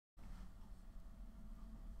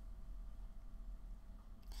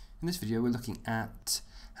In this video we're looking at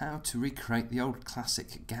how to recreate the old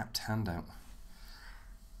classic gapped handout.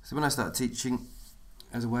 So when I started teaching,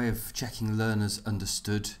 as a way of checking learners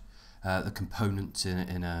understood the components in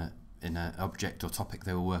an object or topic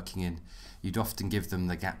they were working in, you'd often give them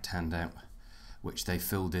the gapped handout, which they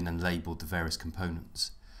filled in and labelled the various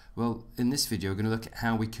components. Well, in this video we're going to look at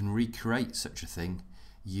how we can recreate such a thing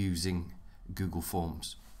using Google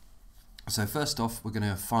Forms. So first off, we're going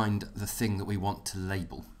to find the thing that we want to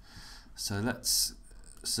label. So let's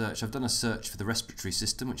search. I've done a search for the respiratory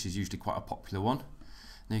system, which is usually quite a popular one.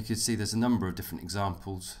 Now you can see there's a number of different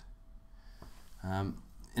examples. In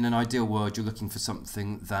an ideal world, you're looking for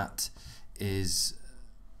something that is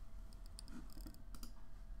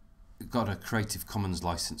got a Creative Commons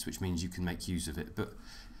license, which means you can make use of it. But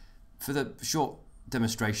for the short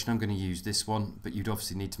demonstration, I'm going to use this one, but you'd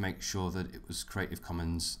obviously need to make sure that it was Creative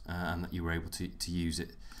Commons and that you were able to use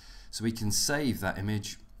it. So we can save that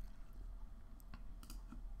image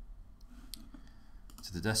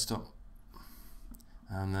to the desktop,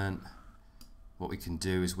 and then what we can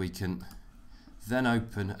do is we can then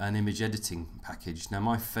open an image editing package. Now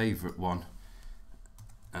my favourite one,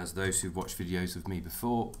 as those who've watched videos of me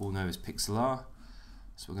before will know, is Pixlr.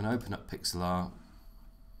 So we're going to open up Pixlr,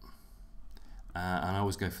 and I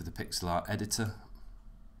always go for the Pixlr editor.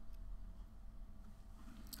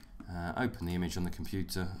 Open the image on the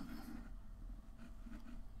computer,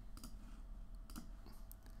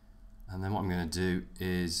 and then what I'm going to do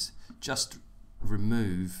is just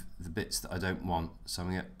remove the bits that I don't want. So I'm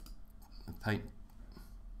going to get the paint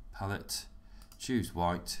palette, choose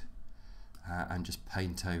white, and just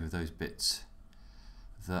paint over those bits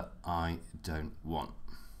that I don't want.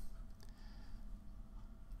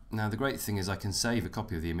 Now the great thing is I can save a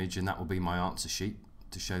copy of the image, and that will be my answer sheet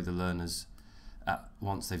to show the learners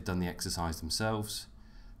once they've done the exercise themselves.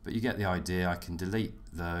 But you get the idea. I can delete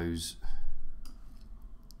those.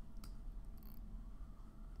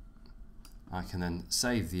 I can then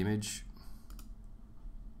save the image,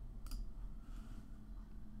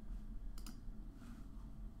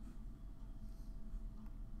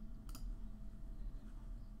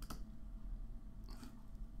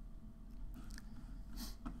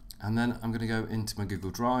 and then I'm going to go into my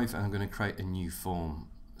Google Drive and I'm going to create a new form.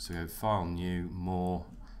 So go File, New, More,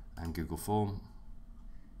 and Google Form.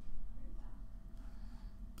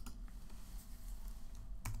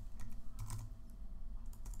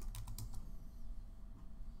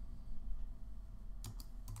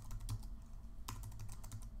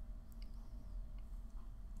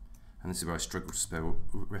 And this is where I struggle to spell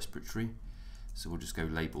respiratory, so we'll just go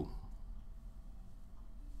label.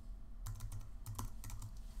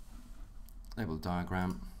 Label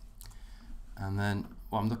diagram, and then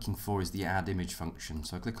what I'm looking for is the add image function.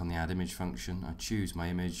 So I click on the add image function, I choose my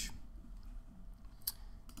image.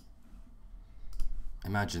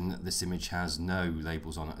 Imagine that this image has no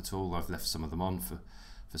labels on it at all. I've left some of them on for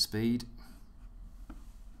speed.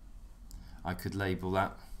 I could label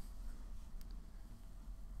that.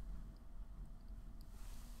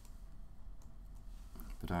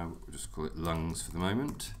 But I will just call it lungs for the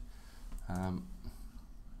moment.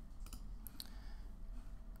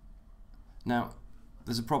 Now,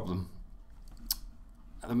 there's a problem.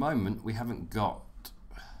 At the moment, we haven't got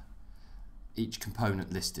each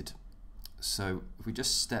component listed. So if we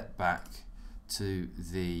just step back to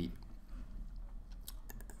the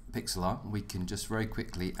Pixlr, we can just very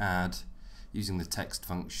quickly add, using the text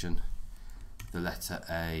function, the letter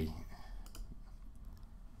A,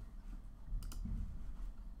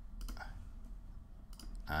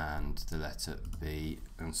 and the letter B,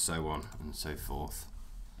 and so on and so forth.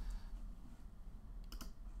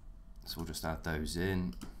 So we'll just add those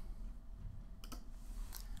in,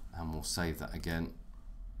 and we'll save that again.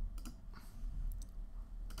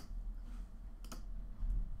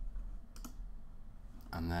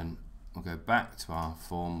 And then we'll go back to our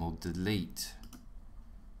form, we'll delete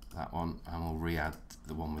that one, and we'll re-add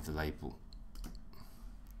the one with the label.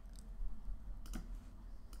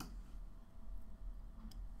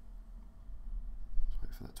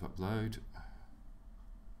 For that to upload.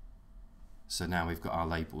 So now we've got our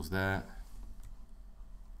labels there.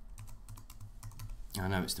 I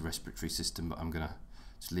know it's the respiratory system, but I'm going to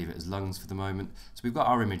just leave it as lungs for the moment. So we've got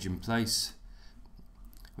our image in place.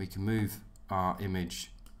 We can move our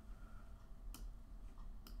image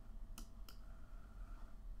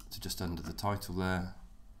to just under the title there,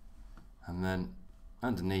 and then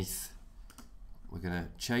underneath we're going to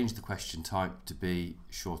change the question type to be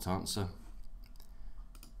short answer,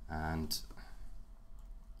 and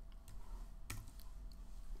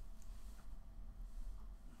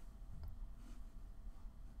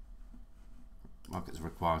mark it as a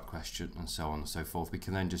required question, and so on and so forth. We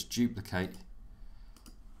can then just duplicate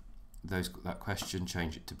that question,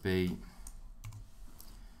 change it to B,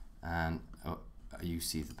 and you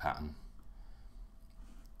see the pattern.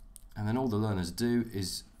 And then all the learners do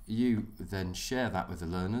is you then share that with the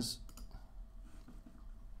learners.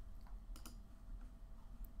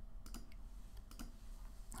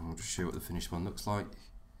 And we'll just show you what the finished one looks like.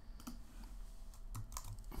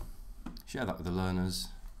 Share that with the learners.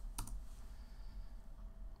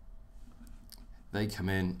 They come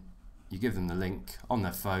in, you give them the link on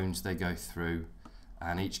their phones, they go through,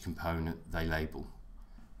 and each component they label.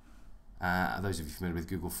 Those of you familiar with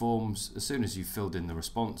Google Forms, as soon as you've filled in the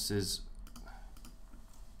responses,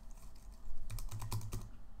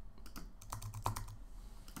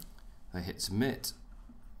 they hit submit,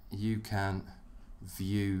 you can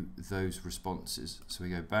view those responses. So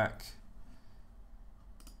we go back,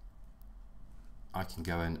 I can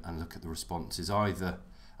go in and look at the responses either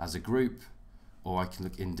as a group, or I can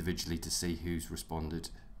look individually to see who's responded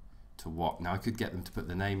to what. Now I could get them to put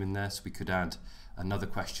their name in there, so we could add another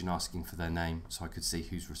question asking for their name so I could see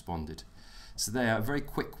who's responded. So they are a very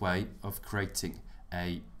quick way of creating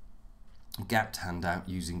a gapped handout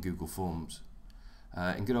using Google Forms.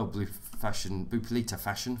 In good old Bupalita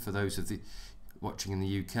fashion, for those of the watching in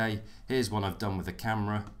the UK, here's one I've done with a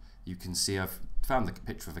camera. You can see I've found the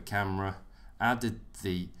picture of a camera, added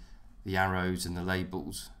the arrows and the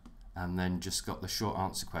labels, and then just got the short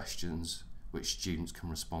answer questions which students can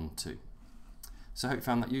respond to. So I hope you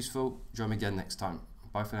found that useful. Join me again next time.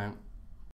 Bye for now.